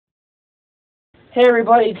Hey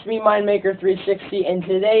everybody, it's me, MindMaker360, and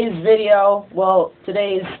today's video, well,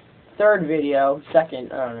 today's third video,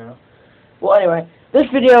 second, I don't know. Well, anyway, this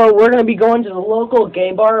video, we're going to be going to the local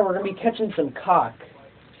gay bar, and we're going to be catching some cock.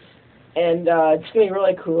 And, it's going to be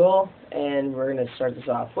really cool, and we're going to start this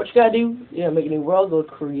off. What you got to do, make a new world, go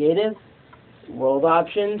creative, world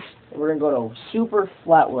options, and we're going to go to super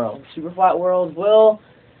flat world. Super flat world will,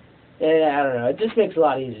 I don't know, it just makes it a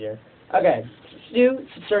lot easier. Okay. To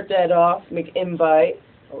start that off, make invite.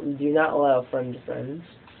 Do not allow friend to friends.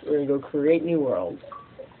 We're gonna go create new world.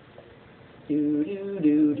 Do do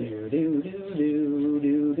do do do do do do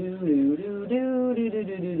do do do do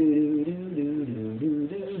do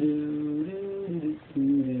do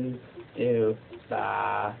do do.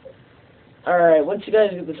 Alright, once you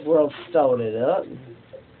guys get this world started up,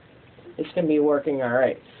 it's gonna be working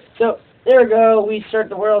alright. So there we go, we start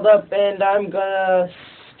the world up, and I'm gonna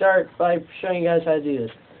start by showing you guys how to do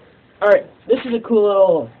this. Alright, this is a cool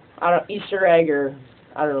little, Easter egg, or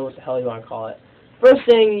I don't know what the hell you want to call it. First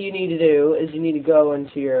thing you need to do is you need to go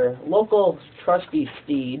into your local trusty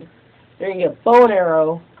steed. You're going to get a bow and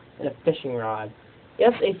arrow and a fishing rod.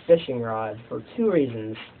 Yes, a fishing rod, for two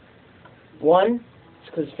reasons. One, it's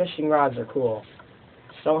because fishing rods are cool.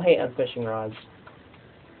 So don't hate on fishing rods.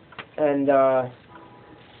 And then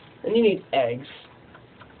you need eggs,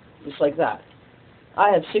 just like that.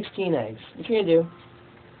 I have 16 eggs. What you're going to do is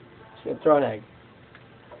you're going to throw an egg.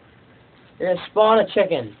 You're going to spawn a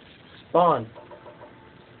chicken. Spawn.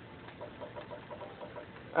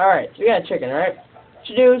 Alright, so you got a chicken, alright? What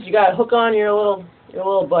you do is you got to hook on your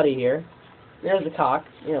little buddy here. There's the cock.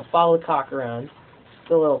 Follow the cock around.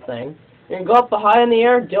 The little thing. You're going to go up high in the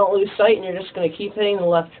air, don't lose sight, and you're just going to keep hitting the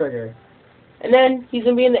left trigger. And then he's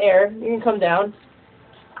going to be in the air. You're going to come down.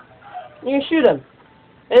 And you're going to shoot him.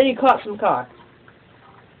 And then you caught some cock.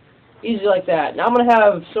 Easy like that. Now I'm going to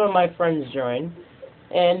have some of my friends join,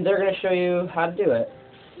 and they're going to show you how to do it.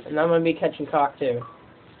 And I'm going to be catching cock too.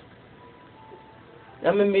 And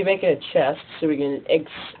I'm going to be making a chest so we can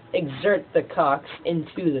exert the cocks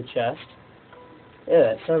into the chest. Yeah,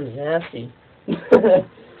 that sounds nasty.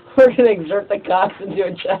 We're going to exert the cocks into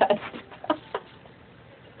a chest.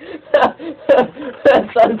 That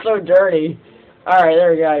sounds so dirty. Alright, there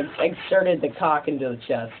we go. I exerted the cock into the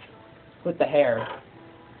chest with the hair.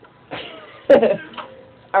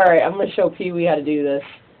 Alright, I'm going to show Pee-wee how to do this.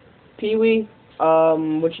 Pee-wee,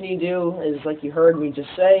 what you need to do is, like you heard me just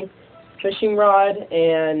say, fishing rod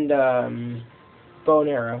and bow and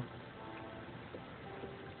arrow.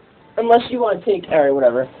 Unless you want to take, alright,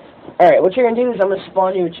 whatever. Alright, what you're going to do is I'm going to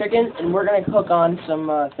spawn you a chicken, and we're going to hook on some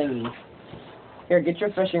thingies. Here, get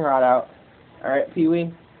your fishing rod out. Alright,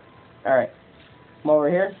 Pee-wee. Alright, come over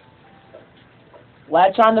here.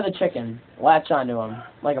 Latch onto the chicken. Latch onto him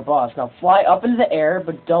like a boss. Now fly up into the air,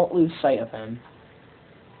 but don't lose sight of him.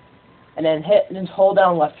 And then hold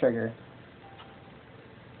down left trigger.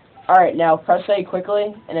 Alright, now press A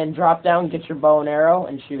quickly, and then drop down, get your bow and arrow,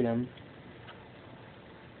 and shoot him.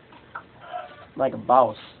 Like a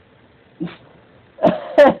boss. And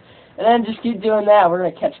then just keep doing that. We're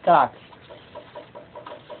going to catch cocks.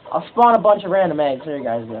 I'll spawn a bunch of random eggs. There you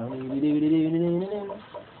guys go.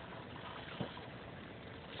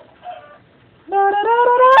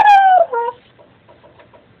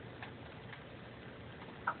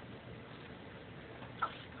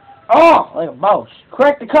 Oh, like a mouse.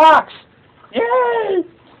 Correct the cocks! Yay!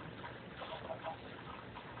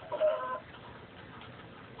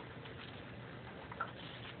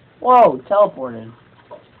 Whoa, teleported.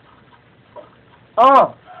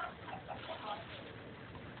 Oh!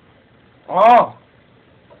 Oh!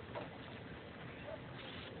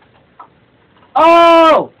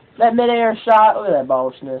 Oh! That mid-air shot. Look at that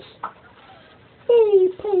ballsness. Pee,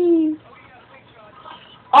 pee.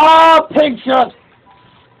 Oh, pig shot!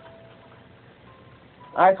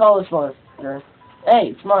 I call this motherfucker. Hey,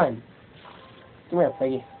 it's mine. Come here,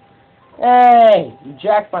 piggy. Hey! You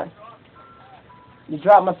jacked my... You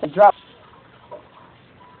dropped my...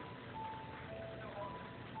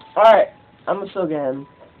 Alright. I'm gonna still get him.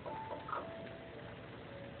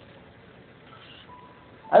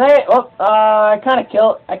 I think...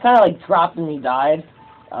 I kind of dropped and he died.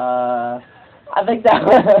 I think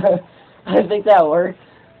that... I think that worked.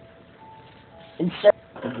 Insert...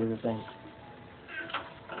 the thing.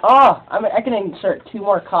 Oh, I can insert 2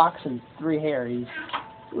 more cocks and 3 hairies.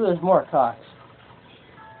 Ooh, there's more cocks.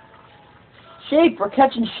 Sheep! We're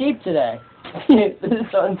catching sheep today. This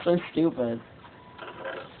sounds so stupid.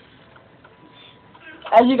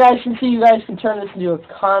 As you guys can see, you guys can turn this into a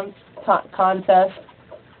contest.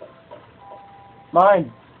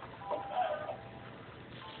 Mine.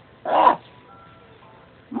 Ah!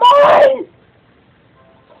 Mine!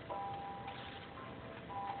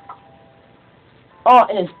 Oh,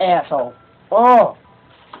 in his asshole. Oh.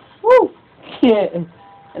 Woo. And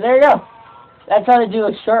there you go. That's how to do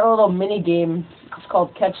a short little mini game. It's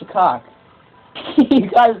called Catch a Cock. you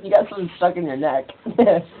got something stuck in your neck.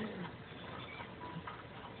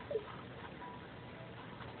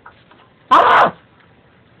 Ah!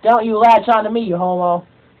 Don't you latch on to me, you homo.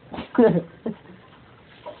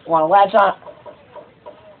 Wanna latch on?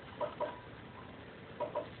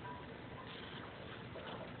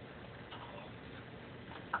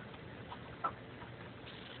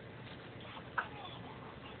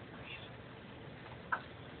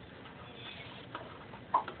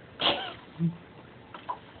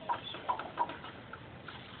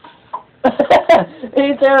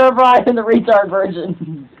 He's terrified in the retard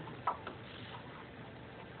version.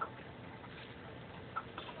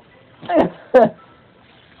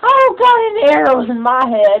 I got any arrows in my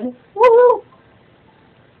head. Woohoo!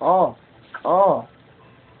 Oh. Oh.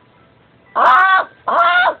 Ah!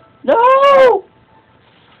 Ah! No!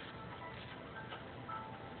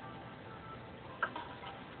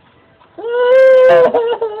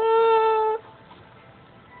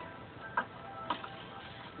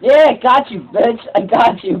 Yeah, got you, bitch. I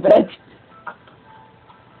got you, bitch.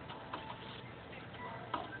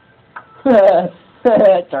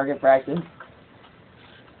 Target practice.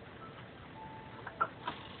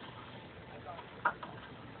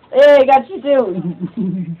 Hey, got you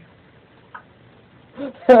too.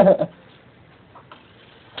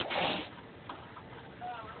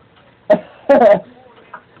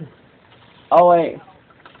 Oh wait.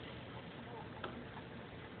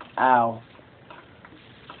 Ow.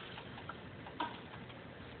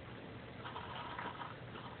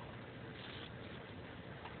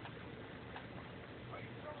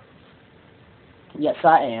 Yes,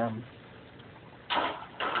 I am.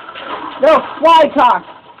 No, fly cock!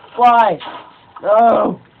 Fly!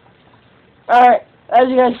 No! Alright, as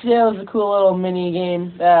you guys see, that was a cool little mini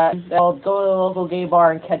game that I'll go to the local gay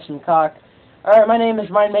bar and catch some cock. Alright, my name is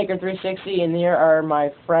MindMaker360, and here are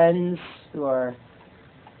my friends who are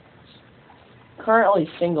currently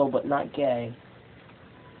single but not gay.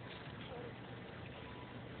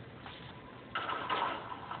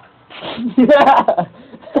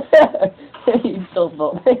 He's still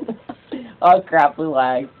voting. Oh crap, we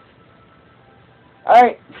lag.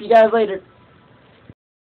 Alright, see you guys later.